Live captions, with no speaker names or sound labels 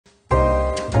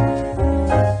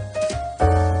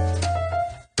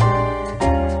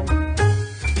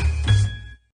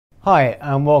Hi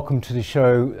and welcome to the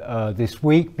show this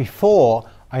week. Before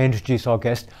I introduce our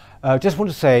guest, just want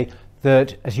to say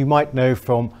that, as you might know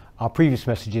from our previous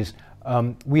messages,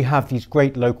 we have these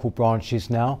great local branches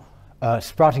now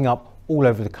sprouting up all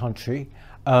over the country.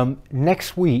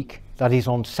 Next week, that is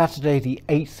on Saturday the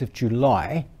 8th of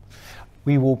July,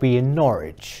 we will be in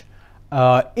Norwich.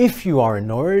 If you are in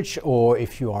Norwich, or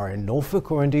if you are in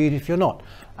Norfolk, or indeed if you're not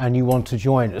and you want to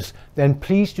join us, then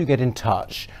please do get in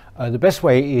touch. The best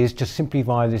way is just simply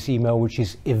via this email, which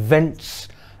is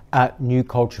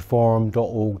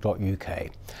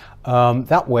events@newcultureforum.org.uk.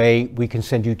 That way we can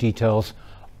send you details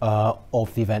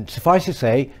of the event. Suffice to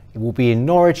say, it will be in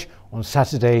Norwich on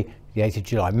Saturday the 8th of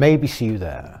July. Maybe see you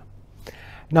there.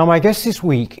 Now, my guest this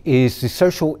week is the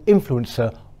social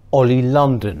influencer Ollie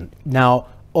London. Now,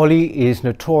 Ollie is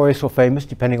notorious or famous,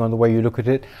 depending on the way you look at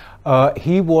it.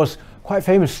 He was quite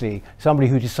famously somebody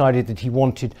who decided that he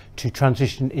wanted to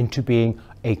transition into being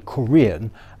a Korean.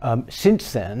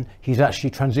 Since then, he's actually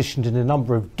transitioned in a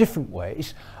number of different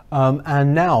ways,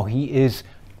 and now he is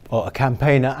a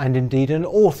campaigner and indeed an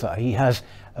author. He has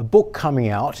a book coming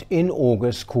out in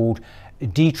August called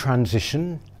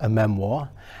Detransition, a memoir,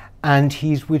 and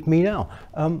he's with me now.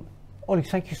 Ollie,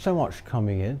 thank you so much for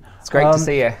coming in. It's great to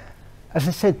see you. As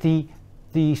I said, the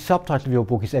subtitle of your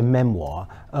book is a memoir.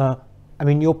 I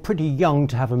mean, you're pretty young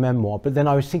to have a memoir, but then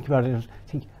I was thinking about it and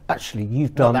thinking, actually,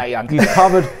 you've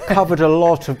covered a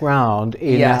lot of ground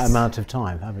in that amount of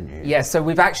time, haven't you? Yes, so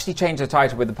we've actually changed the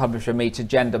title with the publisher and me to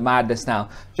Gender Madness now,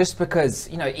 just because,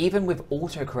 you know, even with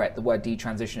autocorrect, the word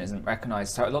detransition isn't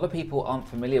recognised, so a lot of people aren't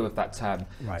familiar with that term.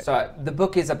 Right. So the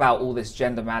book is about all this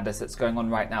gender madness that's going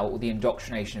on right now, all the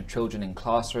indoctrination of children in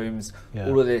classrooms,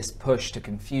 all of this push to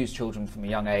confuse children from a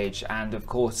young age, and of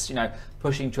course, you know,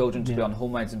 pushing children to be on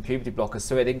hormones and puberty blockers.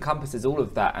 So it encompasses all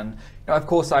of that. And, you know, of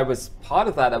course, I was part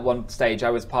of that at one stage. I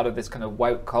was part of this kind of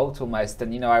woke cult almost.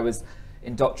 And, you know, I was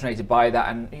indoctrinated by that.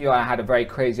 And, you know, I had a very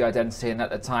crazy identity. And at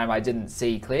the time, I didn't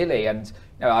see clearly. And,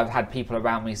 you know, I've had people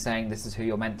around me saying this is who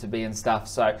you're meant to be and stuff.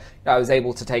 So, you know, I was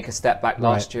able to take a step back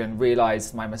last year and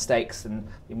realize my mistakes and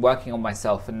been working on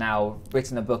myself, and now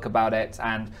written a book about it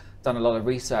and done a lot of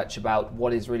research about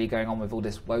what is really going on with all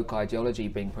this woke ideology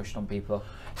being pushed on people.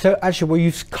 So actually, well,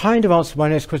 you've kind of answered my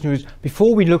next question. Was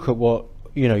before we look at what,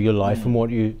 you know, your life and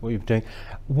what you're doing,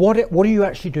 what are you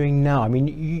actually doing now? I mean,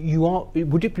 you are.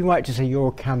 Would it be right to say you are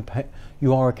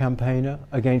a campaigner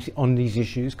on these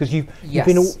issues, because you've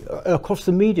been across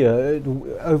the media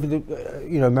over the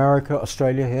you know, America,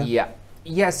 Australia, here.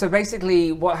 Yeah, so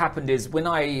basically what happened is when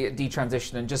I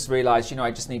detransitioned and just realised, you know, I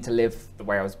just need to live the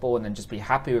way I was born and just be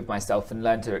happy with myself and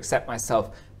learn to accept myself,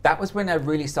 that was when I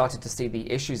really started to see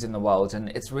the issues in the world. And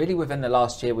it's really within the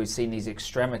last year we've seen these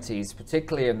extremities,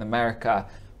 particularly in America,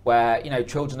 where, you know,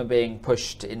 children are being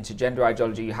pushed into gender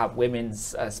ideology. You have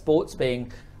women's sports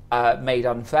being made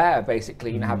unfair,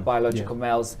 basically. You have biological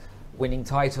males winning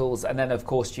titles, and then of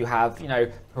course you have, you know,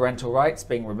 parental rights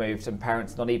being removed and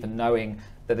parents not even knowing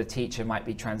that a teacher might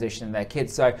be transitioning their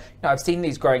kids. So, you know, I've seen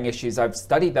these growing issues, I've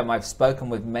studied them, I've spoken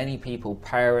with many people,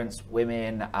 parents,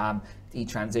 women,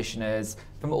 detransitioners,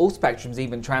 from all spectrums,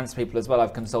 even trans people as well.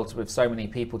 I've consulted with so many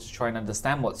people to try and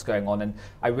understand what's going on, and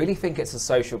I really think it's a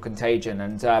social contagion.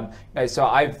 And you know, so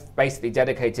I've basically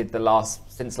dedicated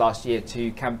since last year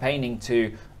to campaigning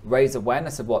to raise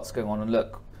awareness of what's going on. And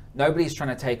look, nobody's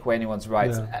trying to take away anyone's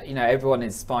rights. You know, everyone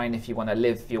is fine if you want to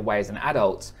live your way as an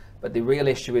adult. But the real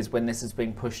issue is when this is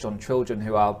being pushed on children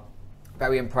who are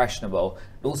very impressionable,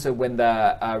 and also when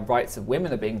the rights of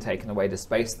women are being taken away, the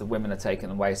space of the women are taken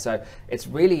away. So it's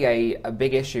really a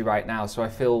big issue right now. So I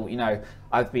feel, you know,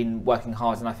 I've been working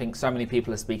hard, and I think so many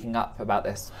people are speaking up about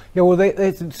this. Yeah, well,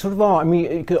 they sort of are. I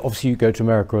mean, obviously you go to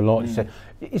America a lot. So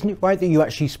isn't it right that you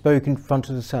actually spoke in front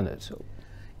of the Senate?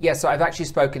 Yeah, so I've actually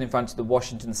spoken in front of the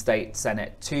Washington State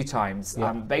Senate 2 times.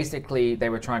 Basically, they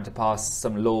were trying to pass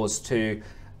some laws to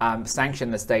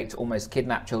sanction the state to almost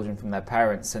kidnap children from their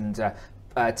parents and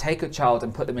take a child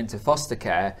and put them into foster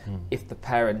care if the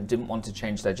parent didn't want to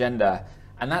change their gender.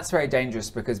 And that's very dangerous,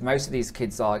 because most of these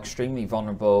kids are extremely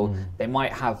vulnerable. They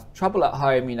might have trouble at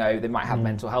home, you know, they might have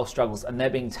mental health struggles, and they're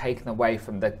being taken away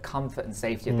from the comfort and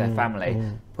safety of their family,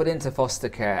 put into foster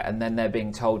care, and then they're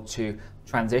being told to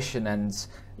transition. And,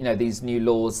 you know, these new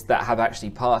laws that have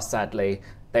actually passed, sadly,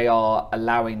 they are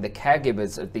allowing the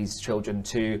caregivers of these children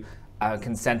to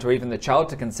consent, or even the child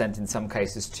to consent in some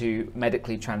cases, to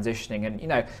medically transitioning. And, you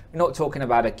know, we're not talking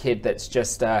about a kid that's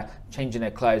just changing their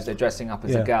clothes, they're dressing up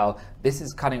as a girl. This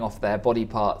is cutting off their body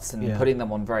parts and putting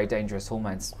them on very dangerous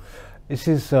hormones. This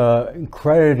is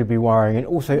incredibly worrying. And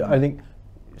also, I think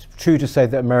it's true to say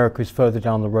that America is further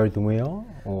down the road than we are?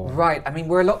 Or? Right. I mean,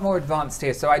 we're a lot more advanced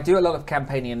here. So I do a lot of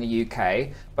campaigning in the UK,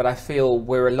 but I feel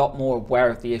we're a lot more aware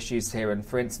of the issues here. And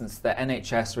for instance, the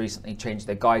NHS recently changed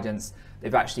their guidance.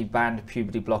 They've actually banned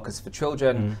puberty blockers for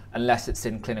children unless it's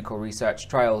in clinical research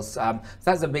trials. So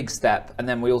that's a big step. And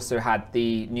then we also had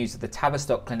the news of the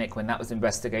Tavistock clinic when that was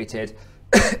investigated.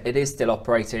 It is still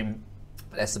operating.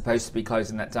 They're supposed to be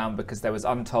closing that down because there was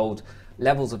untold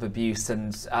levels of abuse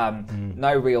and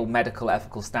no real medical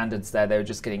ethical standards there. They were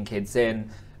just getting kids in,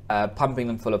 pumping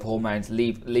them full of hormones,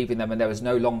 leaving them, and there was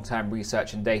no long-term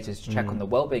research and data to check on the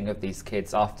well-being of these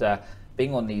kids after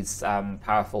being on these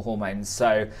powerful hormones.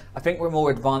 So I think we're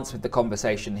more advanced with the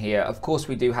conversation here. Of course,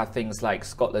 we do have things like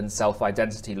Scotland's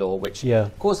self-identity law, which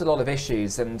cause a lot of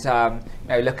issues. And you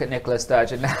know, look at Nicola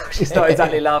Sturgeon now. She's not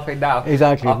exactly laughing now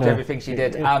after everything she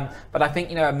did. But I think,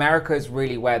 you know, America is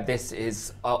really where this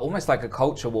is almost like a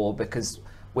culture war, because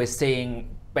we're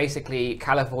seeing basically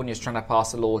California's trying to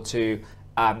pass a law to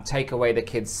take away the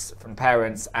kids from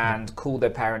parents and call their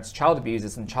parents child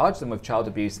abusers and charge them with child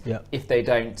abuse if they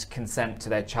don't consent to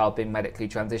their child being medically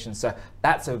transitioned. So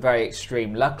that's a very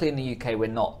extreme. Luckily in the UK we're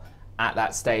not at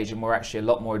that stage, and we're actually a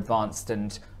lot more advanced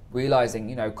and realizing,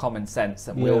 you know, common sense,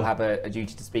 and we all have a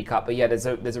duty to speak up. But yeah, there's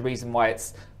a reason why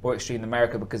it's more extreme in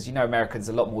America, because, you know, Americans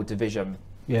a lot more division.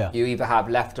 You either have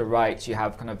left or right, you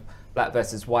have kind of black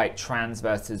versus white, trans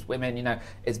versus women. You know,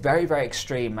 it's very, very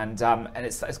extreme, and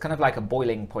it's kind of like a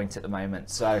boiling point at the moment.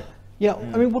 So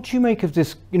I mean, what do you make of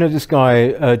this? You know, this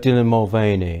guy Dylan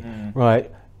Mulvaney, right?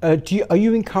 Are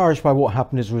you encouraged by what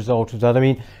happened as a result of that? I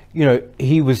mean, you know,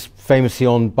 he was famously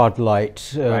on Bud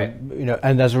Light, you know,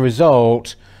 and as a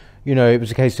result, you know, it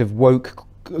was a case of woke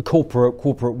corporate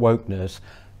wokeness.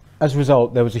 As a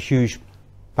result, there was a huge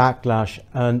backlash,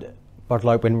 and Bud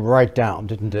Light went right down,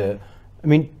 didn't it? I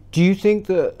mean, do you think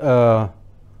that, I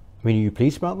mean, are you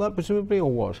pleased about that, presumably,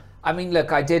 or what? I mean,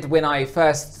 look, I did, when I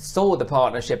first saw the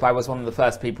partnership, I was one of the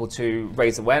first people to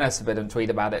raise awareness of it and tweet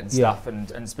about it and stuff,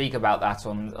 and speak about that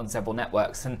on several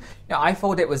networks. And, you know, I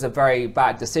thought it was a very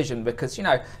bad decision because, you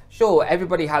know, sure,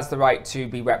 everybody has the right to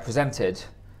be represented,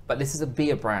 but this is a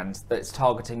beer brand that's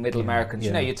targeting middle Americans.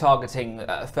 You know, you're targeting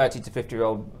 30 to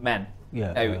 50-year-old men.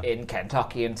 In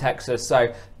Kentucky and Texas.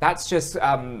 So that's just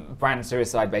brand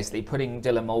suicide, basically, putting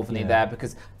Dylan Mulvaney there,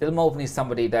 because Dylan Mulvaney is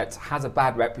somebody that has a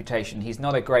bad reputation. He's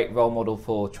not a great role model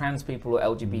for trans people or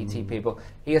LGBT people.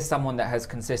 He is someone that has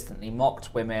consistently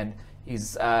mocked women.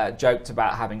 He's joked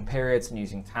about having periods and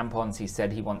using tampons. He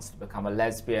said he wants to become a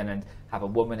lesbian and have a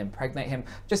woman impregnate him.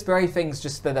 Just very things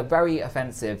just that are very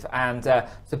offensive. And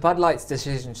so Bud Light's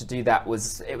decision to do that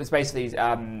was basically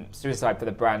suicide for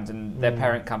the brand, and their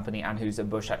parent company,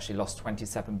 Anheuser-Busch, actually lost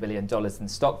 $27 billion in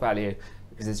stock value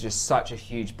because there's just such a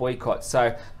huge boycott.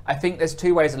 So I think there's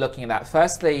two ways of looking at that.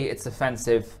 Firstly, it's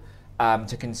offensive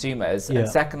to consumers, and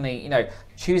secondly, you know,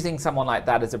 choosing someone like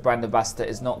that as a brand ambassador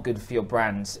is not good for your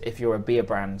brand if you're a beer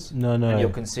brand and your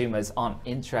consumers aren't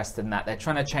interested in that. They're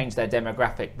trying to change their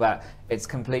demographic, but it's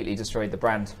completely destroyed the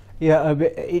brand.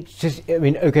 It's just, I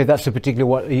mean, okay, that's a particular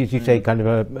what you say, kind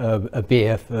of a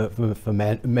beer for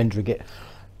men drink it,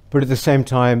 but at the same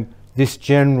time, this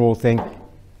general thing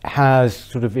has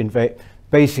sort of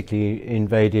basically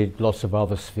invaded lots of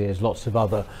other spheres, lots of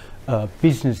other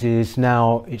businesses.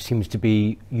 Now it seems to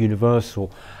be universal.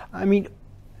 I mean,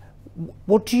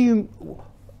 what do you,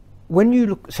 when you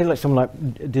look, say, like someone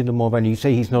like Dylan Mulvaney, you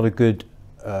say he's not a good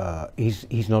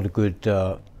he's not a good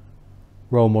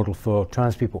role model for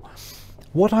trans people.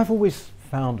 What I've always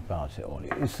found about it, Ollie,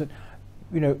 is that,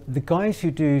 you know, the guys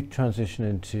who do transition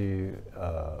into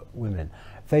women,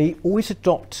 they always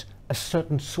adopt a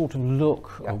certain sort of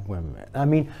look of women. I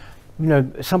mean, you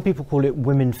know, some people call it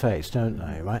women face, don't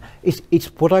they, right? It's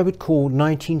what I would call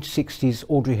 1960s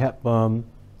Audrey Hepburn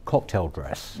cocktail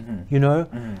dress, you know?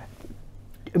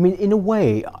 I mean, in a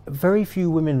way, very few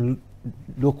women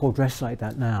look or dress like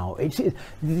that now.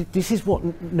 This is what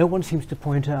no one seems to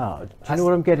point out. Do you know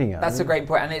what I'm getting at? That's a great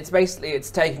point, and it's basically, it's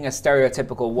taking a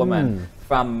stereotypical woman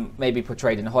from maybe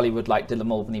portrayed in Hollywood, like Dylan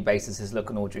Mulvaney bases his look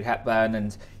on Audrey Hepburn,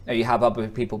 and you know, you have other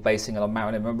people basing it on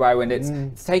Marilyn Monroe, and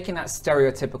it's taking that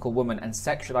stereotypical woman and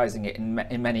sexualizing it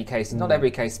in many cases, not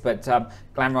every case, but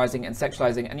glamorizing it and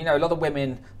sexualizing. And you know, a lot of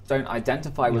women don't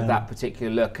identify with that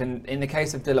particular look. And in the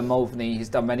case of Dylan Mulvaney, he's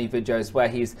done many videos where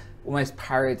he's almost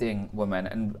parodying women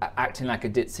and acting like a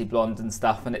ditzy blonde and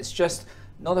stuff, and it's just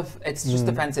not it's just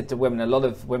offensive to women. A lot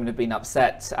of women have been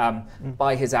upset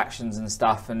by his actions and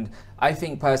stuff, and I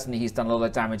think personally he's done a lot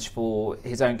of damage for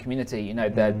his own community, you know,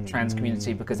 the trans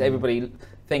community, because everybody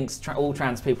thinks all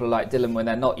trans people are like Dylan when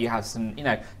they're not. You have some, you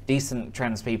know, decent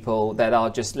trans people that are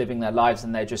just living their lives,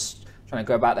 and they're just trying to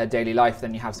go about their daily life.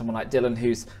 Then you have someone like Dylan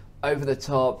who's over the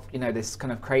top, you know, this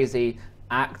kind of crazy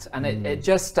act, and it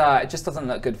just doesn't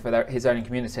look good for his own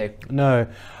community. No,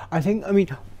 I think, I mean,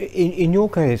 in your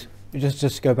case, just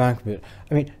to go back a bit,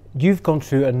 I mean, you've gone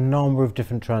through a number of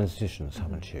different transitions,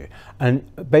 haven't you?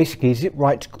 And basically, is it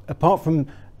right, apart from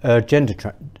gender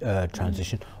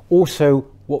transition, also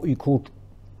what you call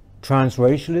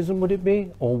transracialism, would it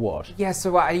be, or what? Yeah,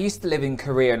 so I used to live in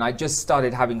Korea, and I just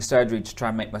started having surgery to try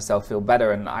and make myself feel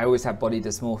better, and I always had body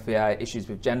dysmorphia, issues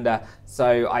with gender,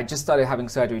 so I just started having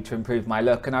surgery to improve my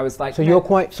look, and I was like... So you're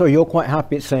quite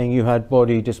happy at saying you had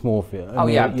body dysmorphia? Oh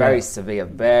yeah, very severe,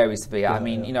 very severe. I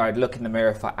mean, you know, I'd look in the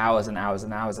mirror for hours and hours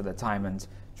and hours at a time and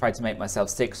tried to make myself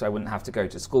sick so I wouldn't have to go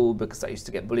to school, because I used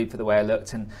to get bullied for the way I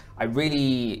looked, and I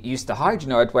really used to hide, you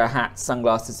know, I'd wear hats,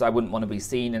 sunglasses, I wouldn't want to be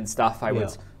seen and stuff. I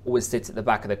would always sit at the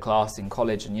back of the class in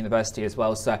college and university as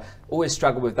well, so always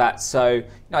struggled with that. So, you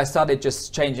know, I started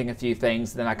just changing a few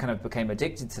things, then I kind of became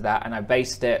addicted to that, and I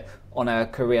based it on a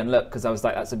Korean look, because I was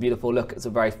like, that's a beautiful look, it's a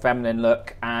very feminine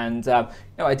look, and you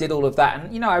know, I did all of that,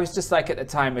 and you know, I was just like, at the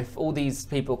time, if all these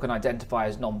people can identify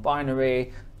as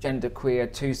non-binary,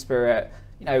 genderqueer, two-spirit,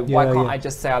 you know, why can't I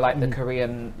just say I like the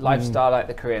Korean lifestyle, I like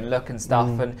the Korean look and stuff?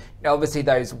 And you know, obviously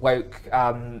those woke,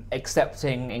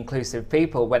 accepting, inclusive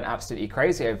people went absolutely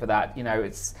crazy over that. You know,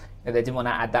 it's, you know, they didn't want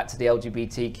to add that to the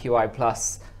LGBTQI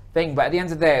plus thing. But at the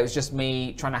end of the day, it was just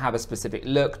me trying to have a specific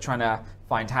look, trying to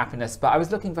find happiness. But I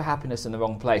was looking for happiness in the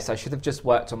wrong place. I should have just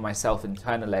worked on myself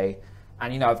internally.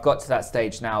 And, you know, I've got to that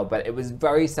stage now, but it was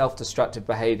very self-destructive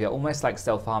behavior, almost like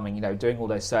self-harming, you know, doing all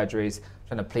those surgeries,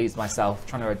 trying to please myself,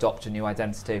 trying to adopt a new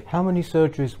identity. How many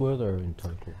surgeries were there in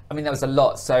total? I mean, there was a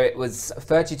lot. So it was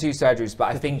 32 surgeries, but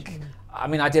I think, I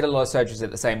mean, I did a lot of surgeries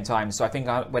at the same time. So I think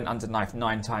I went under knife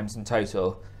 9 times in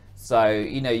total. So,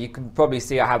 you know, you can probably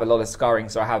see I have a lot of scarring.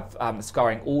 So I have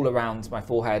scarring all around my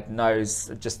forehead, nose,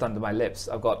 just under my lips.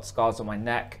 I've got scars on my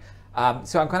neck.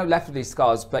 So I'm kind of left with these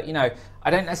scars, but you know, I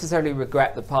don't necessarily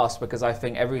regret the past, because I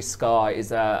think every scar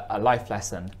is a life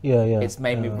lesson. It's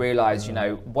made me realize, you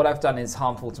know, what I've done is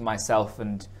harmful to myself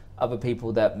and other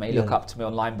people that may look up to me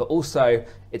online, but also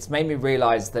it's made me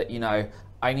realize that, you know,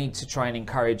 I need to try and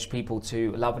encourage people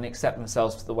to love and accept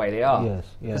themselves for the way they are.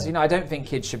 Because, you know, I don't think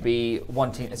kids should be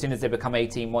wanting, as soon as they become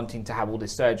 18, wanting to have all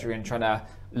this surgery and trying to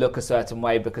look a certain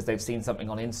way because they've seen something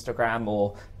on Instagram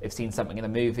or they've seen something in a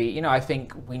movie. You know, I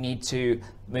think we need to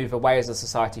move away as a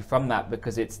society from that,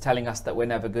 because it's telling us that we're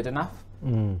never good enough.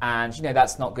 And, you know,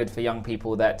 that's not good for young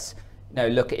people that, you know,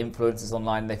 look at influencers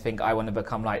online and they think, I want to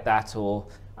become like that, or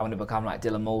I want to become like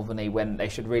Dylan Mulvaney, when they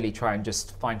should really try and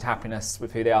just find happiness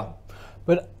with who they are.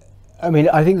 But I mean,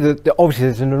 I think that obviously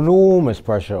there's an enormous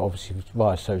pressure, obviously,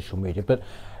 via social media, but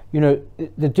you know,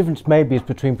 the difference maybe is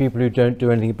between people who don't do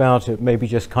anything about it, maybe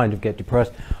just kind of get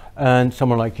depressed, and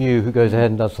someone like you who goes ahead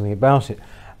and does something about it.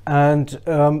 And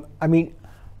I mean,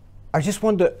 I just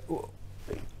wonder,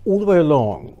 all the way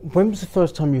along, when was the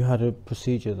first time you had a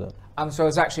procedure then? So I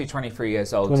was actually 23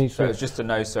 years old, 23. So it was just a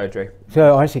nose surgery.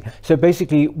 So I see. So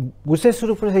basically, was there sort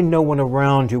of, what do they, no one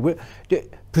around you?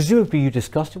 Presumably you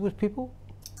discussed it with people?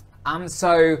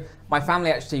 So my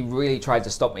family actually really tried to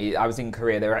stop me. I was in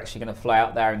Korea, they were actually going to fly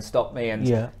out there and stop me, and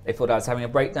they thought I was having a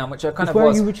breakdown, which I kind of was.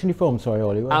 Where are you originally from, sorry,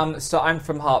 Ollie? So I'm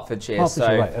from Hertfordshire.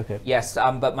 Hertfordshire, right, okay. Yes,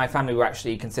 but my family were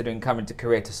actually considering coming to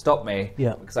Korea to stop me,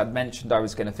 because I'd mentioned I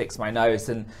was going to fix my nose,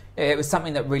 and it was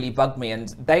something that really bugged me, and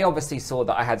they obviously saw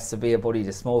that I had severe body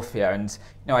dysmorphia, and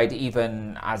you know, I'd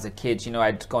even, as a kid, you know,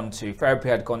 I'd gone to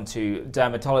therapy, I'd gone to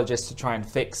dermatologists to try and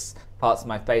fix parts of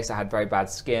my face. I had very bad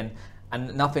skin,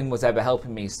 and nothing was ever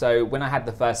helping me. So when I had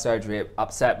the first surgery, it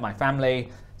upset my family.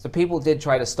 So people did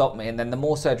try to stop me, and then the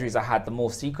more surgeries I had, the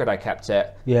more secret I kept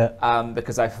it.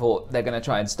 Because I thought they're going to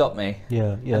try and stop me.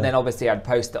 And then obviously I'd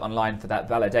post it online for that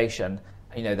validation.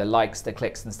 You know, the likes, the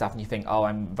clicks and stuff, and you think, oh,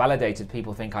 I'm validated.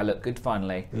 People think I look good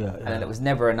finally. And then it was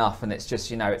never enough, and it's just,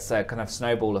 you know, it's a kind of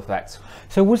snowball effect.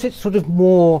 So was it sort of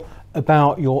more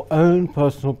about your own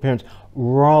personal appearance,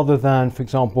 rather than, for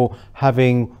example,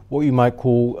 having what you might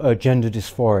call gender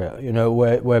dysphoria, you know,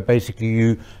 where basically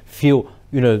you feel,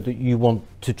 you know, that you want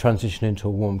to transition into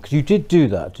a woman? Because you did do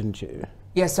that, didn't you?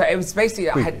 Yeah, so it was basically,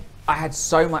 I had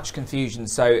so much confusion.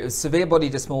 So it was severe body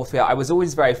dysmorphia. I was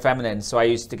always very feminine, so I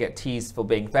used to get teased for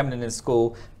being feminine in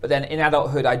school. But then in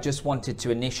adulthood, I just wanted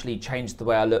to initially change the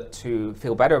way I looked to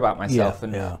feel better about myself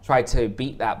and try to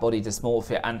beat that body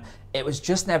dysmorphia. And it was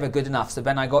just never good enough. So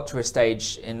then I got to a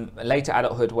stage in later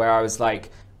adulthood where I was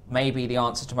like, maybe the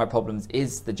answer to my problems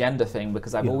is the gender thing,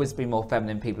 because I've always been more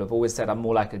feminine. People have always said I'm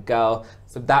more like a girl.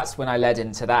 So that's when I led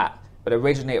into that. But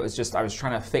originally it was just, I was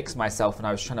trying to fix myself, and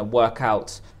I was trying to work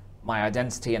out my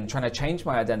identity and trying to change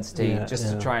my identity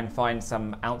to try and find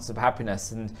some ounce of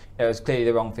happiness, and it was clearly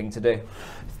the wrong thing to do.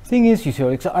 Thing is, you see,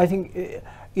 Alex, I think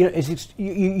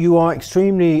you are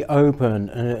extremely open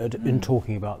in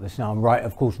talking about this now. I'm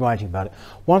of course, writing about it.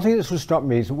 One thing that sort of struck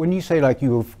me is that when you say like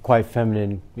you were quite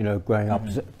feminine, growing up,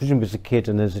 presumably as a kid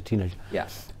and as a teenager,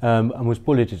 and was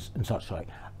bullied and such like.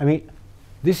 I mean,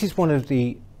 this is one of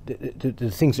the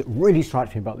things that really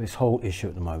strikes me about this whole issue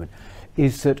at the moment,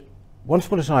 is that once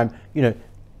upon a time,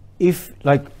 if,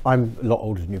 like, I'm a lot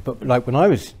older than you, but like when I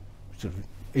was sort of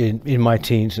in my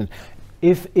teens, and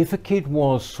if a kid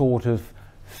was sort of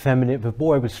feminine, if a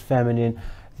boy was feminine,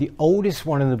 the oldest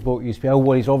one in the book used to be, oh,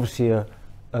 well, he's obviously a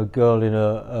girl in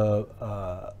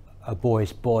a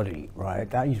boy's body, right?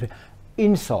 That used to be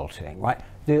insulting, right?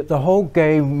 The whole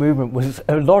gay movement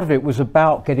a lot of it was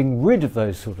about getting rid of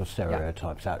those sort of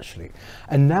stereotypes, actually.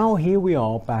 And now here we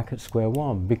are back at square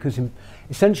one, because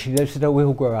essentially they said, oh,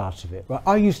 we'll grow out of it. Right?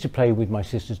 I used to play with my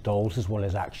sister's dolls as well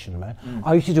as Action Man.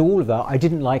 I used to do all of that. I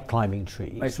didn't like climbing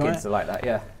trees. Most kids are like that,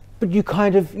 yeah. But you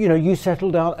kind of, you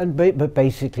settled out, and but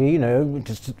basically,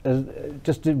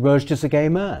 just emerged as a gay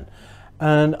man.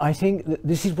 And I think that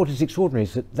this is what is extraordinary,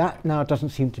 is that now doesn't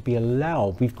seem to be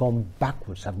allowed. We've gone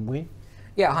backwards, haven't we?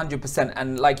 Yeah, 100%.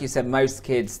 And like you said, most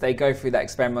kids, they go through that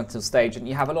experimental stage, and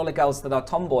you have a lot of girls that are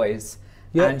tomboys.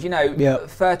 Yeah. And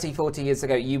 30, 40 years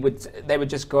ago, they would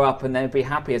just grow up and they'd be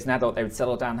happy as an adult. They would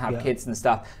settle down, have kids and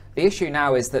stuff. The issue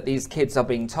now is that these kids are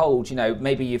being told,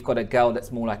 maybe you've got a girl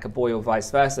that's more like a boy or vice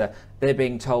versa. They're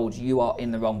being told, you are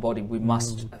in the wrong body. We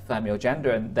must affirm your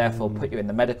gender and therefore put you in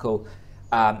the medical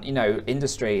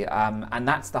industry, and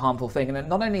that's the harmful thing. And then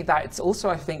not only that, it's also,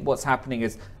 I think what's happening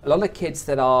is a lot of kids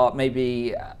that are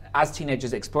maybe as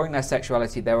teenagers exploring their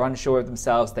sexuality, they're unsure of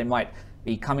themselves, they might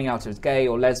be coming out as gay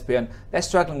or lesbian, they're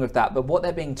struggling with that, but what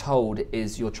they're being told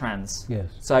is you're trans. Yes.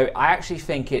 So I actually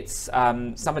think it's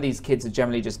some of these kids are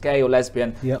generally just gay or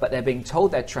lesbian, but they're being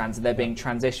told they're trans and they're being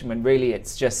transitioned, when really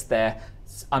it's just they're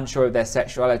unsure of their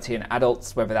sexuality, and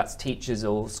adults, whether that's teachers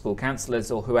or school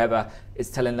counsellors or whoever, is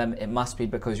telling them it must be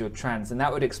because you're trans. And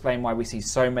that would explain why we see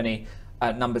so many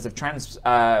numbers of trans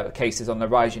cases on the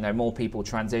rise, more people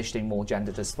transitioning, more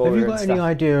gender dysphoria. Have you got any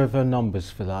idea of numbers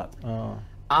for that?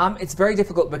 It's very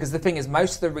difficult, because the thing is,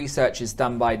 most of the research is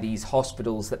done by these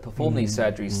hospitals that perform these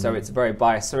surgeries, so it's very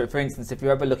biased. So for instance, if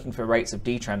you're ever looking for rates of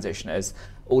detransitioners,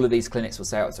 all of these clinics will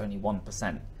say, oh, it's only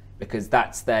 1%. Because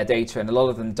that's their data, and a lot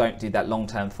of them don't do that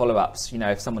long-term follow-ups.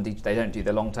 If someone they don't do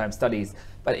the long-term studies.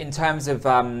 But in terms of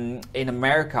in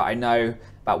America, I know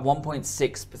about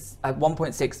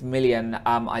 1.6 million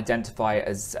identify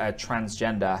as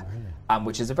transgender,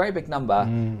 which is a very big number.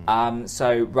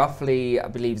 So roughly, I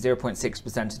believe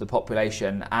 0.6% of the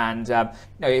population. And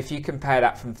if you compare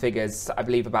that from figures, I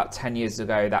believe about 10 years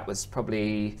ago, that was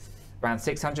probably around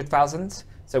 600,000.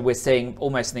 So we're seeing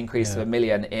almost an increase of 1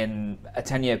 million in a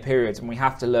 10-year period, and we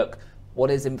have to look,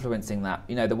 what is influencing that?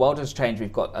 The world has changed.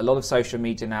 We've got a lot of social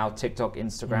media now, TikTok,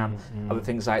 Instagram, other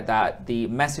things like that. The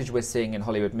message we're seeing in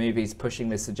Hollywood movies pushing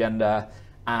this agenda,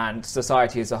 and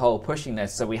society as a whole pushing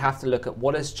this. So we have to look at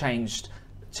what has changed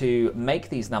to make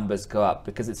these numbers go up,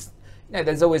 because it's,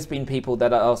 there's always been people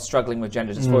that are struggling with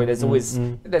gender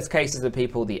dysphoria. There's cases of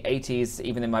people, the 80s,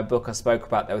 even in my book I spoke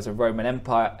about, there was a Roman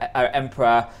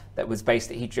emperor that was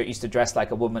basically, he used to dress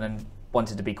like a woman and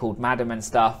wanted to be called madam and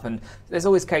stuff. And there's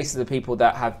always cases of people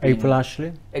that have been... April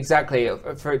Ashley? Exactly,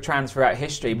 for trans throughout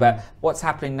history. But what's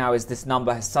happening now is this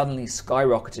number has suddenly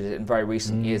skyrocketed in very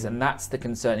recent years. And that's the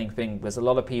concerning thing. There's a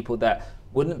lot of people that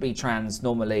wouldn't be trans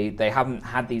normally. They haven't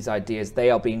had these ideas. They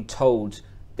are being told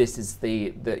this is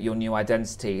your new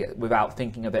identity without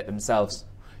thinking of it themselves.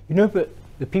 But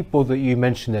the people that you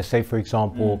mentioned there, say for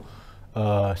example,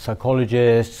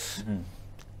 psychologists,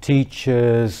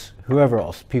 teachers, whoever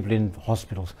else, people in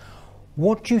hospitals,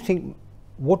 what do you think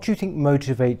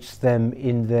motivates them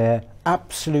in their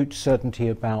absolute certainty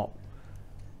about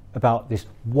this?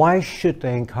 Why should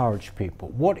they encourage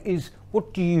people?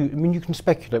 You can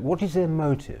speculate, what is their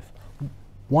motive?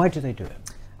 Why do they do it?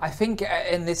 I think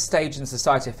in this stage in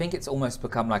society, I think it's almost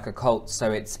become like a cult.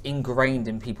 So it's ingrained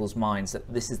in people's minds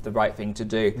that this is the right thing to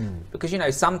do. Because,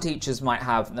 some teachers might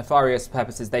have nefarious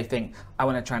purposes. They think, I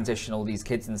want to transition all these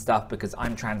kids and stuff because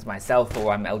I'm trans myself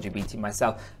or I'm LGBT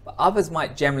myself. But others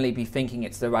might generally be thinking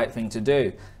it's the right thing to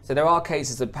do. So there are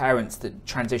cases of parents that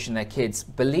transition their kids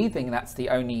believing that's the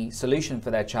only solution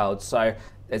for their child. So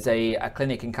there's a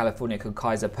clinic in California called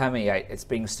Kaiser Permeate. It's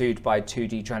being sued by 2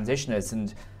 detransitioners,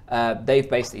 and they've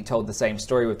basically told the same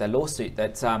story with their lawsuit,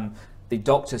 that the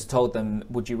doctors told them,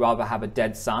 would you rather have a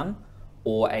dead son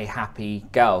or a happy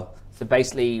girl? So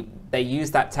basically, they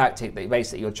use that tactic that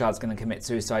basically your child's going to commit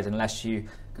suicide unless you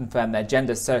confirm their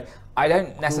gender. So I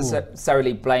don't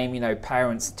necessarily blame,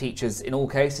 parents, teachers in all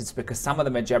cases, because some of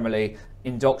them are generally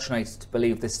indoctrinated to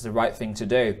believe this is the right thing to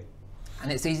do.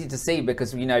 And it's easy to see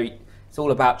because, it's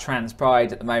all about trans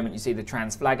pride at the moment. You see the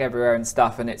trans flag everywhere and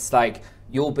stuff, and it's like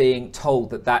you're being told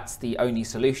that that's the only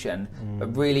solution.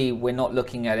 But really, we're not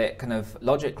looking at it kind of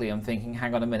logically and thinking,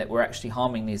 hang on a minute, we're actually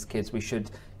harming these kids. We should,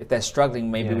 if they're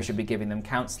struggling, maybe we should be giving them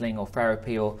counselling or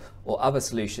therapy or other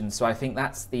solutions. So I think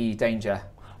that's the danger.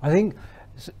 I think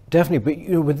definitely,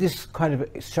 but with this kind of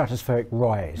stratospheric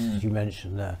rise, as you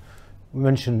mentioned there, we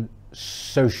mentioned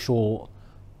social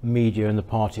media and the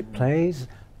part it plays,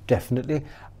 definitely.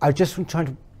 I just am trying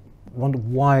to wonder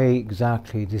why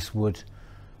exactly this would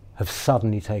have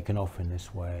suddenly taken off in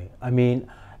this way. I mean,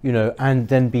 and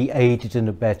then be aided and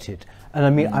abetted. And I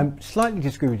mean, I'm slightly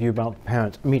disagree with you about the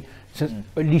parents. I mean, at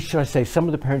least should I say, some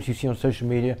of the parents you see on social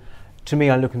media, to me,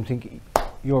 I look and think,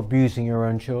 you're abusing your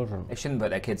own children. They shouldn't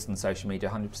put their kids on social media,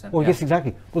 100%. Well, yes,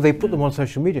 exactly. Well, they put them on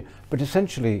social media, but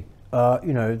essentially,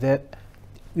 they're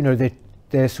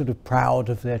sort of proud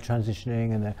of their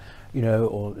transitioning and their,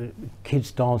 or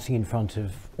kids dancing in front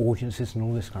of audiences and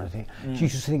all this kind of thing. So you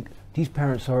just think these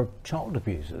parents are child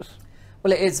abusers.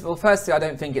 Well, it is. Well, firstly, I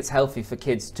don't think it's healthy for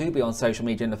kids to be on social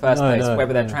media in the first place,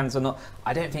 whether they're trans or not.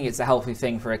 I don't think it's a healthy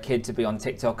thing for a kid to be on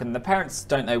TikTok, and the parents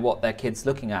don't know what their kid's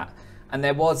looking at. And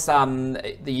there was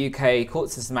the UK court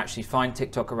system actually fined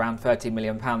TikTok around £30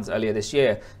 million earlier this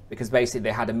year because basically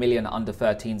they had 1 million under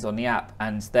 13s on the app,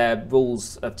 and their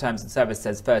rules of terms and service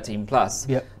says 13 plus.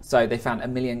 Yep. So they found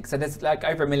 1 million. So there's like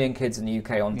over 1 million kids in the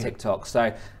UK on TikTok.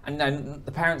 So, and then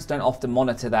the parents don't often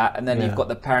monitor that. And then you've got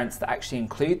the parents that actually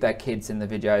include their kids in the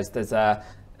videos. There's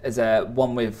a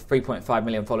one with 3.5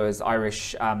 million followers,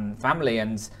 Irish family,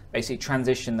 and basically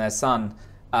transition their son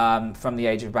from the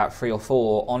age of about 3 or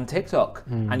 4 on TikTok.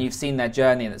 And you've seen their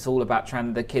journey, and it's all about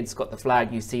the kids got the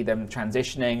flag, you see them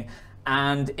transitioning.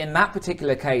 And in that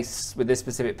particular case with this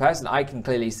specific person, I can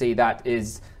clearly see that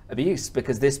is abuse,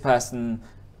 because this person,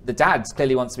 the dad,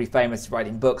 clearly wants to be famous,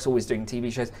 writing books, always doing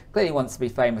TV shows, clearly wants to be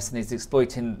famous, and is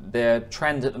exploiting the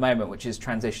trend at the moment, which is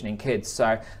transitioning kids.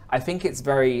 So I think it's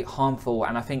very harmful,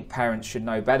 and I think parents should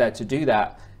know better to do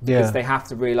that, because they have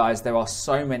to realize there are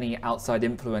so many outside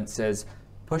influencers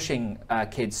pushing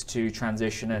kids to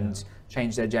transition and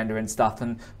change their gender and stuff,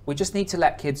 and we just need to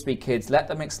let kids be kids, let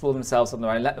them explore themselves on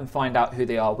their own, let them find out who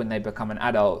they are when they become an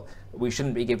adult. We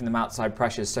shouldn't be giving them outside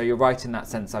pressures. So you're right in that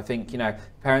sense. I think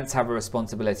parents have a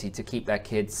responsibility to keep their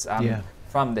kids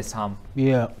from this harm.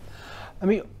 I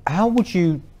mean, how would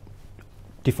you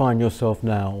define yourself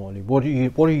now, Ollie? What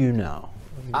are you now?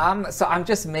 So I'm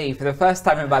just me for the first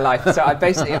time in my life. So I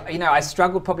basically, I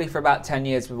struggled probably for about 10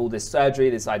 years with all this surgery,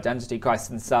 this identity crisis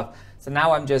and stuff. So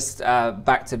now I'm just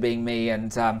back to being me.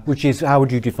 And which is, how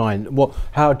would you define?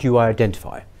 How do you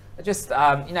identify? Just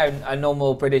a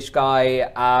normal British guy,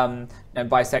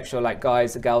 bisexual like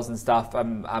guys and girls and stuff.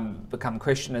 Become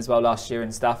Christian as well last year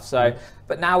and stuff. So,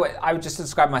 but now I would just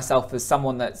describe myself as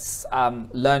someone that's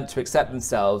learned to accept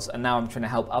themselves, and now I'm trying to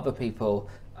help other people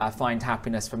find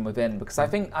happiness from within, because I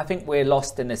think we're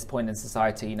lost in this point in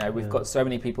society. We've got so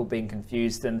many people being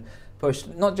confused and pushed,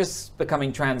 not just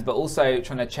becoming trans, but also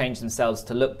trying to change themselves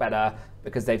to look better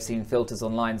because they've seen filters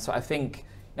online. So I think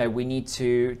we need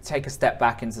to take a step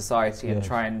back in society and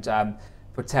try and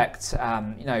protect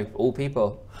all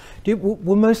people.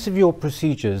 Were most of your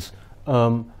procedures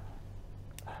were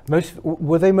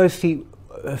they mostly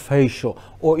facial,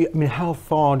 or I mean, how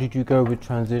far did you go with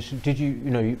transition? Did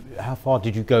you how far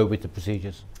did you go with the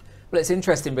procedures? Well, it's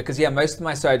interesting because most of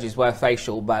my surgeries were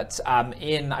facial, but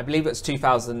in, I believe it's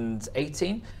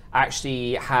 2018, I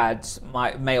actually had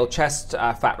my male chest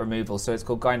fat removal, so it's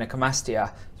called gynecomastia.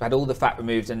 So I had all the fat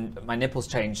removed and my nipples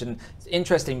changed. And it's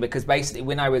interesting because basically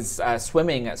when I was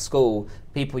swimming at school,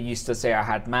 people used to say I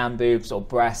had man boobs or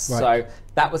breasts. Right. So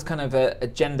that was kind of a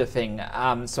gender thing.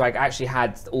 So I actually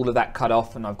had all of that cut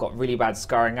off, and I've got really bad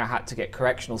scarring. I had to get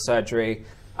correctional surgery.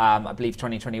 I believe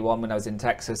 2021 when I was in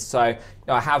Texas. So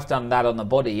I have done that on the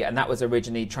body, and that was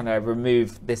originally trying to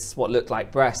remove what looked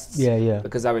like breasts.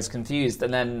 Because I was confused.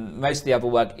 And then most of the other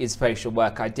work is facial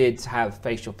work. I did have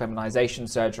facial feminization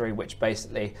surgery, which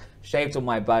basically shaved all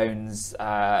my bones,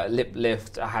 lip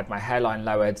lift. I had my hairline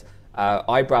lowered,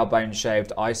 eyebrow bone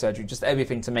shaved, eye surgery, just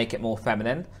everything to make it more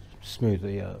feminine.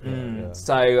 Smoother,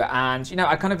 So, and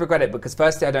I kind of regret it because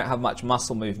firstly, I don't have much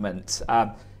muscle movement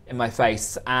in my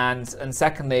face, and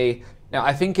secondly,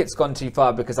 I think it's gone too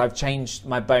far because I've changed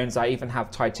my bones. I even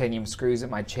have titanium screws in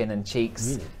my chin and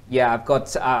cheeks. Yeah, I've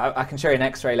got I can show you an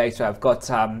x-ray later. I've got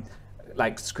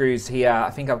like screws here. I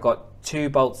think I've got 2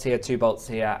 bolts here, 2 bolts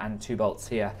here, and 2 bolts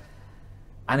here.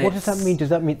 And what does that mean? Does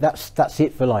that mean that's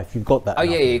it for life? You've got that? Oh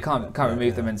yeah, you can't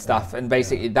remove them and stuff. And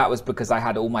basically, that was because I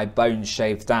had all my bones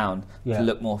shaved down to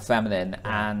look more feminine.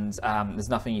 And there's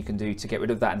nothing you can do to get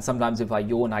rid of that. And sometimes if I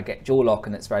yawn, I get jaw lock,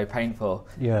 and it's very painful.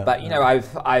 Yeah. But you know,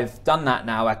 I've done that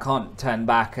now. I can't turn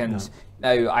back. And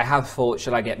I have thought,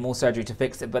 should I get more surgery to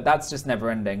fix it? But that's just never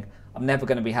ending. I'm never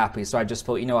going to be happy. So I just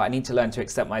thought, you know what, I need to learn to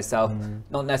accept myself.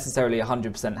 Not necessarily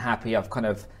 100% happy. I've kind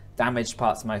of damaged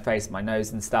parts of my face, my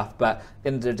nose and stuff, but at the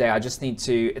end of the day I just need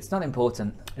to, it's not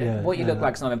important. What you look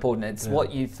like is not important. It's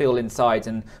what you feel inside,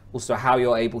 and also how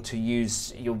you're able to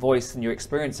use your voice and your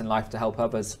experience in life to help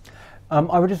others.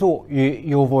 I would have thought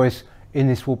your voice in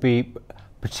this will be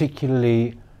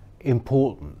particularly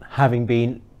important, having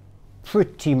been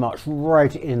pretty much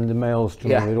right in the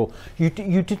maelstrom of it all. You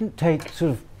didn't take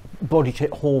sort of body check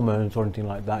hormones or anything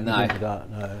like that?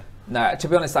 No, to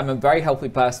be honest, I'm a very healthy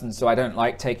person, so I don't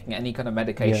like taking any kind of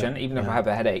medication, even if I have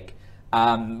a headache.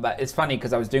 But it's funny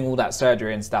because I was doing all that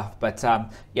surgery and stuff, but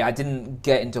I didn't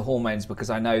get into hormones because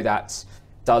I know that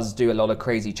does do a lot of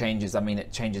crazy changes. I mean,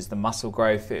 it changes the muscle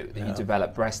growth, you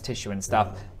develop breast tissue and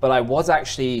stuff. But I was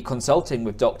actually consulting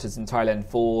with doctors in Thailand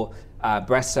for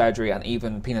breast surgery and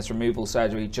even penis removal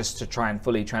surgery, just to try and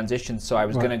fully transition. So I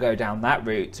was going to go down that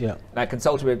route. And I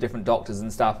consulted with different doctors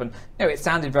and stuff, and you know, it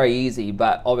sounded very easy,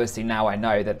 but obviously now I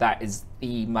know that that is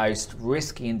the most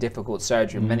risky and difficult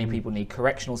surgery. Many people need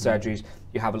correctional surgeries.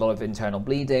 You have a lot of internal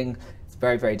bleeding. It's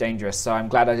very, very dangerous. So I'm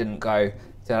glad I didn't go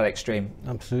to that extreme.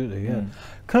 Absolutely, yeah.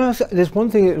 Can I ask, there's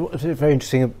one thing that's very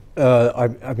interesting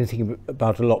I've been thinking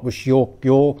about a lot, which your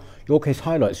case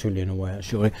highlights really in a way,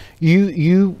 actually.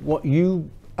 You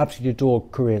absolutely adore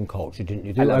Korean culture, didn't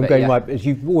you? I love it, right, as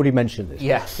you've already mentioned this.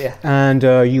 Yeah. And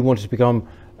you wanted to become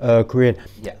Korean.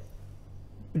 Yeah.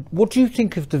 What do you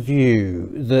think of the view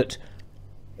that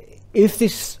if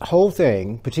this whole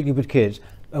thing, particularly with kids,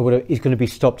 is going to be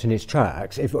stopped in its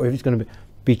tracks, if it's going to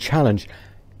be challenged,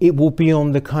 it will be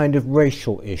on the kind of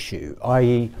racial issue,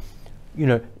 i.e., you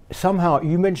know, somehow,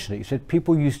 you mentioned it, you said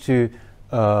people used to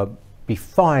be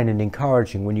fine and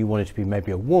encouraging when you wanted to be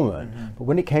maybe a woman, but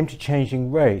when it came to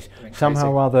changing race,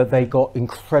 somehow or other they got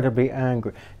incredibly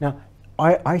angry. Now,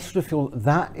 I sort of feel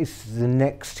that is the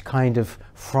next kind of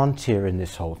frontier in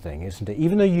this whole thing, isn't it?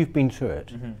 Even though you've been through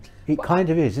it, it kind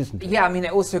of is, isn't it? Yeah, I mean,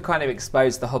 it also kind of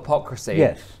exposed the hypocrisy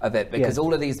of it, because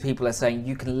all of these people are saying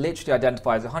you can literally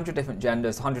identify as 100 different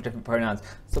genders, 100 different pronouns.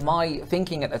 So my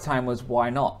thinking at the time was,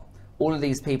 why not? All of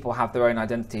these people have their own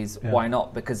identities. Why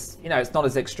not? Because, you know, it's not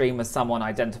as extreme as someone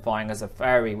identifying as a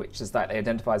fairy, which is that they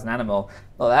identify as an animal.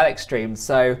 Not that extreme.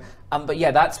 So, but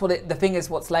yeah, that's what the thing is.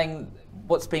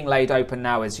 What's being laid open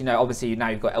now is, you know, obviously now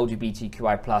you've got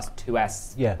LGBTQI+,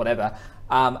 2S, whatever,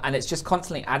 and it's just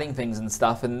constantly adding things and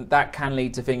stuff, and that can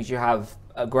lead to things. You have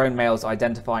grown males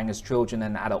identifying as children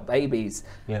and adult babies,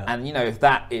 and you know, if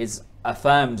that is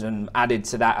affirmed and added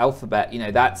to that alphabet, you know,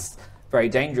 that's very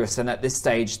dangerous. And at this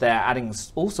stage, they're adding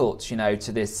all sorts, you know,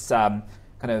 to this kind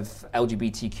of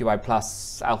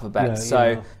LGBTQI+ alphabet.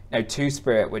 You know,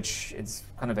 Two-Spirit, which is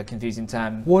kind of a confusing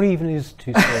term. What even is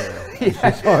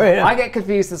Two-Spirit? I get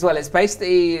confused as well. It's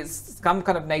basically some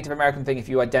kind of Native American thing. If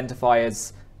you identify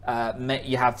as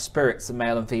you have spirits of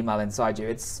male and female inside you,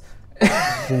 it's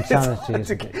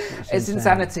insanity. It's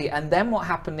insanity. And then what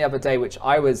happened the other day, which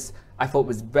I thought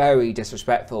was very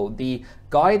disrespectful. The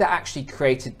guy that actually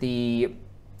created the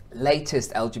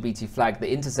latest LGBT flag, the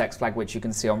intersex flag, which you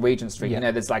can see on Regent Street. You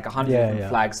know, there's like 100 different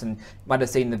flags, and you might have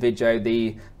seen the video.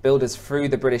 The builders threw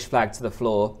the British flag to the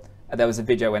floor. There was a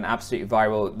video went absolutely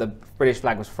viral. The British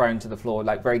flag was thrown to the floor,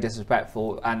 like very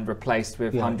disrespectful, and replaced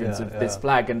with hundreds of this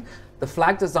flag. And the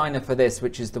flag designer for this,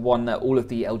 which is the one that all of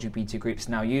the LGBT groups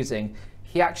are now using,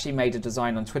 he actually made a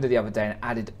design on Twitter the other day and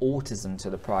added autism to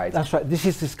the pride. That's right. This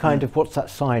is this kind of, what's that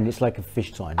sign? It's like a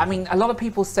fish sign. I mean, a lot of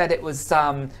people said it was,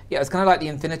 it was kind of like the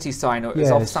infinity sign, or it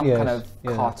was of some kind of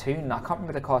cartoon. I can't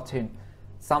remember the cartoon.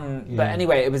 But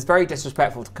anyway, it was very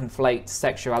disrespectful to conflate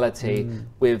sexuality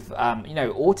with, you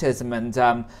know, autism.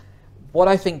 And what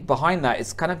I think behind that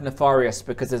is kind of nefarious,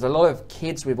 because there's a lot of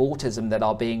kids with autism that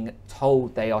are being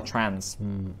told they are trans.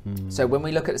 So when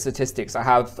we look at the statistics, I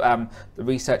have the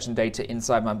research and data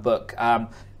inside my book.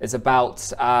 There's about,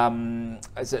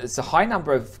 it's a high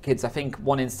number of kids. I think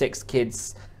 1 in 6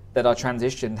 kids that are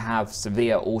transitioned have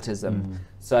severe autism.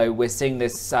 So we're seeing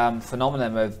this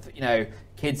phenomenon of, you know,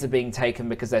 kids are being taken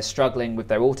because they're struggling with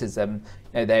their autism.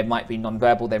 You know, they might be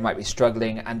nonverbal, they might be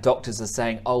struggling, and doctors are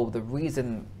saying, oh, the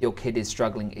reason your kid is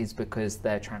struggling is because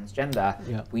they're transgender.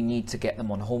 Yeah. We need to get them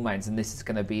on hormones, and this is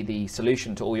going to be the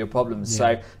solution to all your problems. Yeah.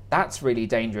 So that's really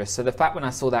dangerous. So the fact when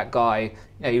I saw that guy, you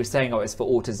know, he was saying, oh, it's for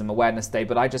Autism Awareness Day,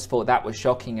 but I just thought that was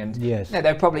shocking. And yes. you know,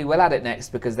 they probably will add it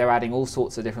next because they're adding all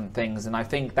sorts of different things. And I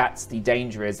think that's the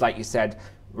danger is, like you said,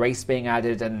 race being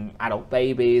added and adult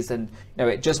babies, and you know,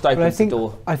 it just opens the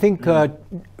door. I think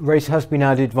race has been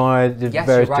added via the Yes,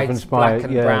 various you're right, different black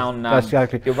and brown. That's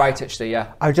exactly. You're right, actually,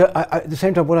 yeah. At the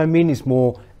same time, what I mean is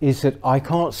that I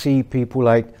can't see people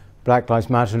like Black Lives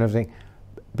Matter and everything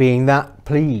being that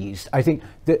pleased. I think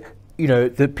that, you know,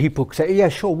 that people say, yeah,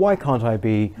 sure, why can't I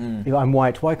be, you know, I'm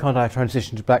white, why can't I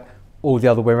transition to black, or the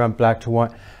other way around, black to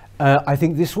white? I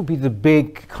think this will be the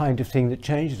big kind of thing that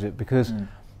changes it, because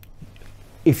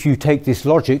if you take this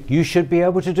logic, you should be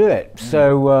able to do it.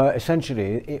 So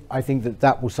essentially, I think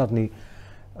that will suddenly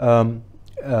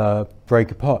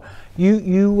break apart.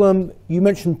 You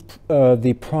mentioned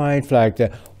the pride flag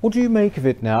there. What do you make of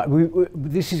it now?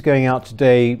 This is going out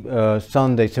today,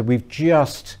 Sunday, so we've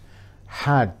just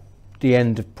had the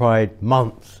end of Pride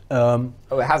month. Oh,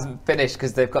 it hasn't finished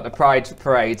because they've got the Pride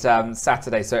Parade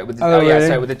Saturday, so it would. Really?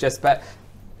 So it would have just. But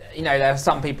you know, there are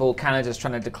some people. Canada's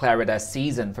trying to declare it a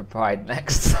season for Pride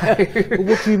next. So.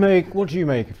 What do you make? What do you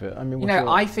make of it? I mean, you know,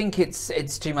 I think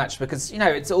it's too much because, you know,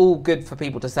 it's all good for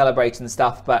people to celebrate and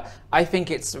stuff, but I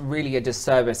think it's really a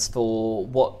disservice for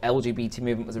what LGBT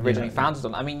movement was originally founded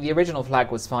on. I mean, the original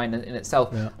flag was fine in itself.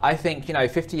 Yeah. I think, you know,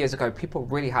 50 years ago, people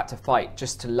really had to fight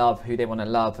just to love who they want to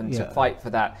love and to fight for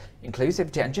that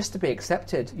inclusivity and just to be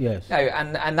accepted. Yes. You know,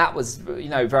 and that was, you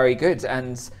know, very good.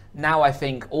 And now I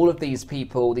think all of these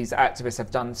people, these activists, have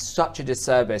done such a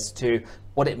disservice to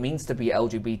what it means to be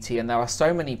LGBT, and there are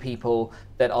so many people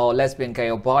that are lesbian,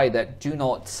 gay or bi that do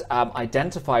not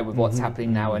identify with what's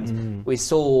happening now. And we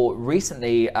saw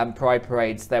recently Pride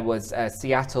parades. There was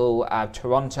Seattle,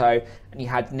 Toronto, and you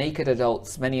had naked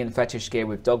adults, many in fetish gear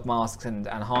with dog masks and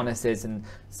harnesses, and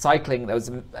cycling. There was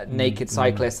a naked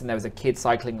cyclist, and there was a kid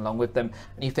cycling along with them.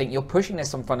 And you think, you're pushing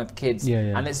this in front of kids,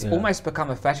 and it's almost become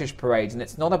a fetish parade. And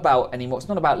it's not about anymore. It's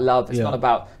not about love. It's not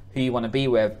about who you want to be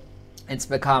with. It's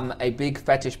become a big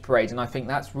fetish parade, and I think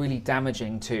that's really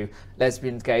damaging to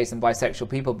lesbians, gays and bisexual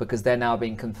people, because they're now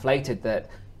being conflated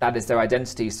that is their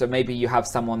identity. So maybe you have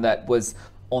someone that was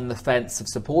on the fence of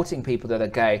supporting people that are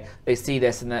gay, they see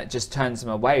this and that just turns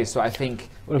them away. So I think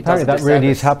apparently that really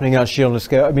is happening actually on the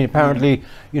scale. I mean, apparently,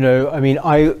 you know, I mean,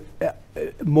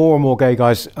 more and more gay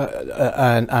guys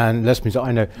and lesbians that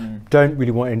I know don't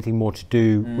really want anything more to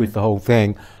do with the whole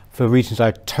thing, for reasons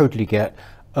I totally get.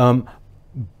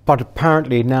 But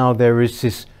apparently now there is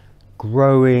this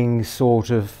growing sort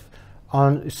of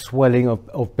swelling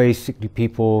of basically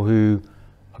people who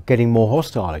are getting more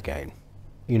hostile again,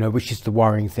 you know, which is the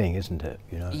worrying thing, isn't it?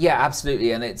 You know? Yeah,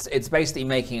 absolutely. And it's basically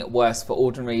making it worse for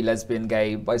ordinary lesbian,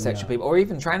 gay, bisexual people, or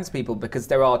even trans people, because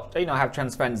there are, you know, I have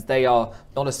trans friends, they are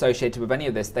not associated with any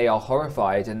of this. They are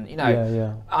horrified. And, you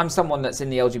know, I'm someone that's in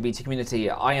the LGBT community.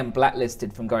 I am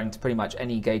blacklisted from going to pretty much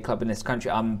any gay club in this country.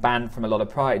 I'm banned from a lot of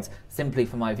prides simply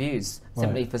for my views,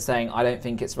 simply for saying, I don't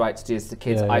think it's right to do this to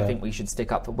kids. I think we should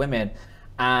stick up for women.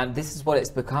 And this is what it's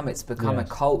become. It's become a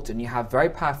cult, and you have very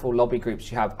powerful lobby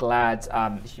groups. You have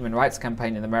GLAAD, Human Rights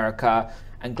Campaign in America,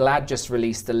 and GLAAD just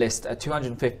released a list of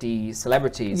 250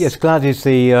 celebrities. Yes, GLAAD is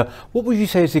the, what would you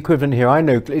say is the equivalent here? I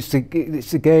know it's the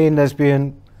gay and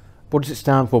lesbian, what does it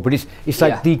stand for? But it's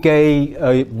like the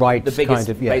gay rights, the biggest, kind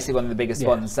of, basically one of the biggest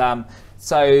ones.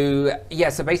 So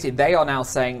basically they are now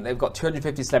saying they've got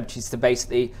 250 celebrities to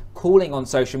basically calling on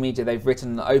social media. They've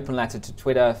written an open letter to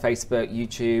Twitter, Facebook,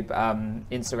 YouTube,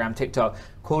 Instagram, TikTok,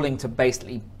 calling to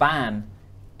basically ban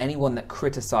anyone that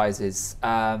criticizes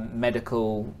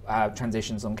medical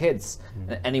transitions on kids.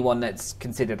 Anyone that's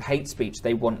considered hate speech,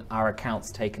 they want our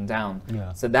accounts taken down.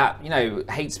 So that, you know,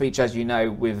 hate speech, as you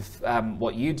know, with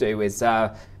what you do is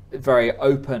very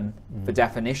open for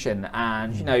definition,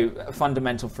 and you know,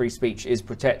 fundamental free speech is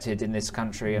protected in this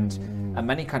country and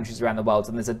many countries around the world.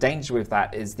 And there's a danger with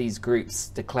that, is these groups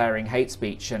declaring hate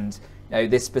speech. And you know,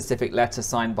 this specific letter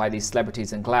signed by these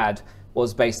celebrities and GLAAD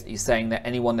was basically saying that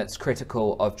anyone that's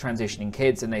critical of transitioning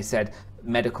kids, and they said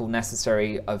medical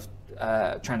necessary of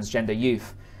transgender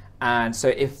youth. And so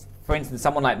if, for instance,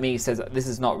 someone like me says this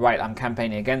is not right, I'm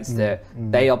campaigning against it,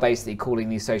 they are basically calling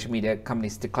these social media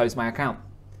companies to close my account.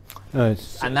 No,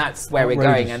 and that's where we're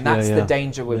going, and that's the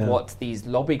danger with what these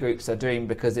lobby groups are doing,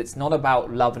 because it's not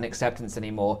about love and acceptance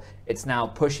anymore. It's now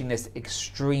pushing this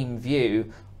extreme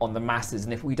view on the masses,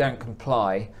 and if we don't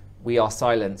comply, we are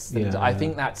silenced. And I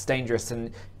think that's dangerous.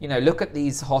 And, you know, look at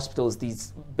these hospitals,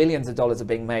 these billions of dollars are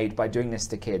being made by doing this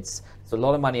to kids. There's a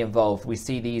lot of money involved. We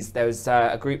see these, there's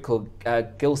a group called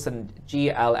Gilsen,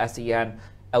 GLSEN,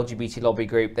 LGBT lobby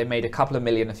group. They made a couple of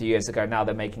million a few years ago. Now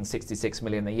they're making 66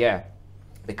 million a year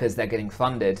because they're getting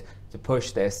funded to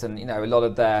push this. And, you know, a lot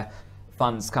of their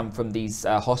funds come from these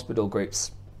hospital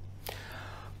groups.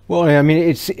 Well, I mean,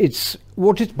 it's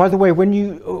what is, by the way, when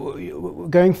you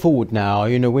going forward now,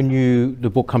 you know, when the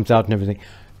book comes out and everything,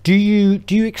 do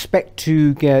you expect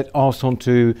to get asked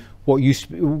onto what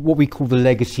we call the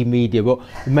legacy media, well,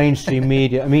 the mainstream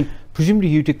media? I mean, presumably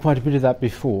you did quite a bit of that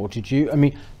before, did you? I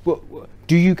mean,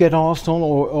 do you get asked on,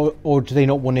 or do they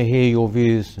not want to hear your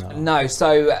views now? No,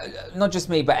 so not just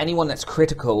me, but anyone that's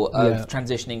critical of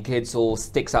transitioning kids or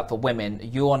sticks up for women,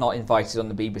 you are not invited on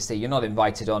the BBC. You're not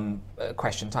invited on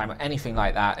Question Time or anything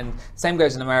like that. And same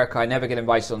goes in America. I never get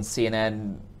invited on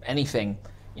CNN, anything.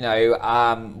 You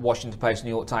know, Washington Post,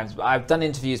 New York Times. I've done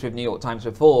interviews with New York Times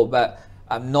before, but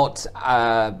not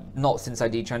since I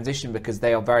detransitioned, because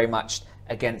they are very much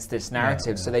against this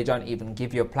narrative, so they don't even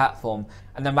give you a platform.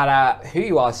 And no matter who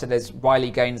you are, so there's Riley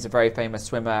Gaines, a very famous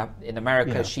swimmer in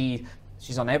America.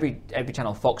 She's on every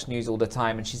channel, Fox News all the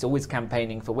time, and she's always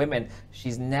campaigning for women.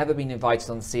 She's never been invited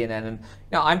on CNN. And you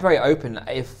know, I'm very open.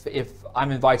 If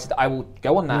I'm invited, I will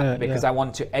go on that because I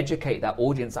want to educate that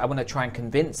audience. I want to try and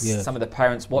convince some of the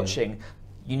parents watching,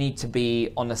 you need to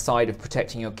be on the side of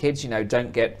protecting your kids. You know,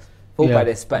 don't get by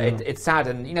this, but it's sad.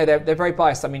 And you know, they're very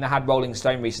biased. I mean, I had Rolling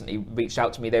Stone recently reached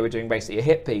out to me. They were doing basically a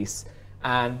hit piece,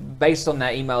 and based on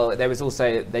their email, they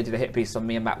did a hit piece on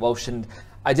me and Matt Walsh, and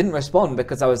I didn't respond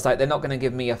because I was like, they're not going to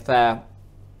give me a fair,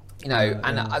 you know,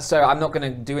 so I'm not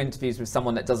going to do interviews with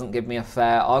someone that doesn't give me a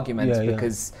fair argument,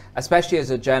 because especially as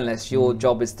a journalist, your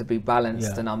job is to be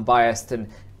balanced and unbiased and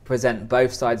present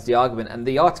both sides of the argument. And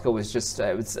the article was just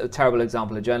it was a terrible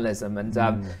example of journalism. And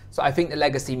so I think the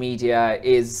legacy media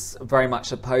is very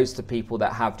much opposed to people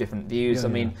that have different views. I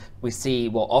mean, we see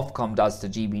what Ofcom does to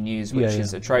GB News, which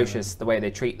is atrocious, the way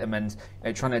they treat them. And you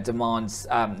know, trying to demand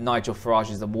Nigel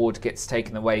Farage's award gets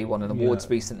taken away. He won an awards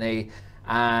recently,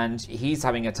 and he's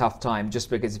having a tough time just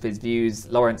because of his views.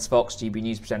 Lawrence Fox, GB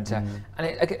News presenter. And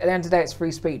at the end of the day, it's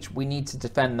free speech. We need to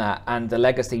defend that. And the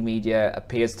legacy media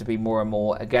appears to be more and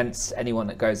more against anyone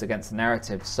that goes against the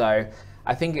narrative. So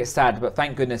I think it's sad, but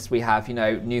thank goodness we have, you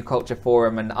know, New Culture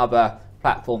Forum and other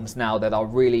platforms now that are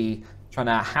really trying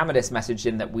to hammer this message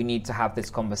in that we need to have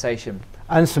this conversation.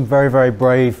 And some very, very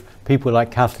brave people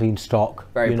like Kathleen Stock.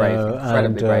 Very brave,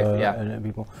 incredibly brave, and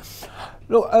people.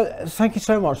 Look, thank you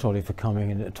so much, Ollie, for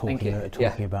coming and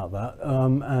talking about that,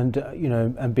 and you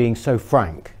know, and being so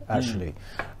frank. Actually,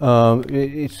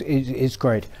 it's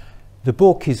great. The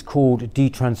book is called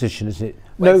Detransition, is it?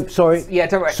 No, sorry. Yeah,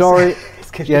 don't worry. Sorry.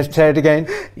 Yes, say it again.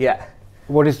 Yeah.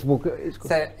 What is the book?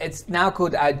 So it's now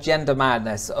called Gender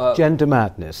Madness. Gender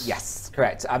Madness. Yes,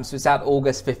 correct. So it's out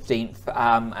August 15th,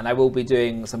 and I will be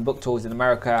doing some book tours in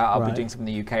America. I'll be doing some in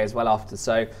the UK as well after.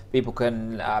 So people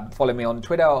can follow me on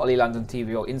Twitter, Ollie London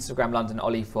TV, or Instagram London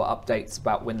Ollie for updates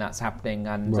about when that's happening.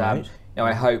 And you know,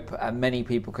 I hope many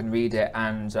people can read it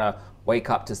and wake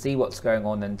up to see what's going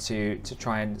on and to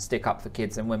try and stick up for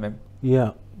kids and women.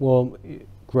 Yeah. Well,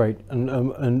 great.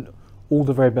 And all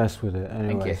the very best with it anyway.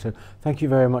 Thank you. So thank you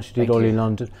very much indeed, Ollie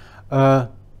London.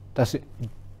 That's it.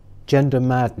 Gender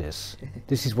Madness.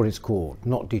 This is what it's called,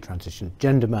 not detransition.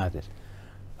 Gender Madness.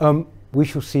 We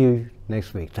shall see you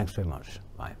next week. Thanks very much.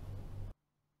 Bye.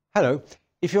 Hello.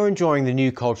 If you're enjoying the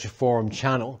New Culture Forum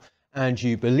channel and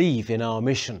you believe in our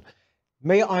mission,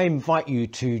 may I invite you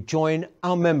to join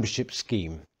our membership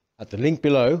scheme at the link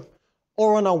below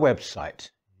or on our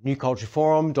website,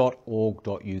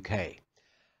 newcultureforum.org.uk.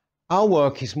 Our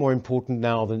work is more important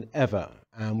now than ever,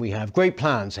 and we have great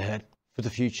plans ahead for the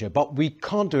future, but we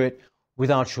can't do it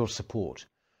without your support.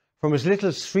 From as little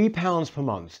as £3 per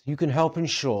month, you can help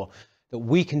ensure that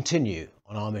we continue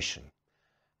on our mission.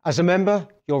 As a member,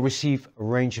 you'll receive a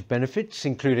range of benefits,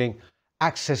 including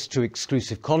access to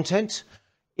exclusive content,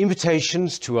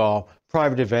 invitations to our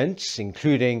private events,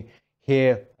 including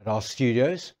here at our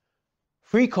studios,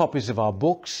 free copies of our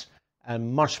books,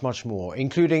 and much, much more,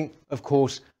 including, of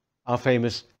course, our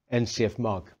famous NCF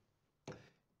mug.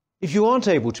 If you aren't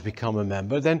able to become a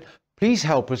member, then please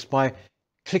help us by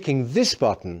clicking this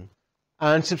button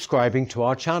and subscribing to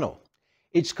our channel.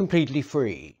 It's completely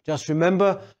free. Just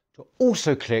remember to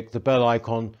also click the bell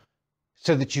icon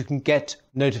so that you can get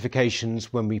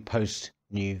notifications when we post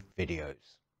new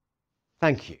videos.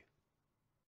 Thank you.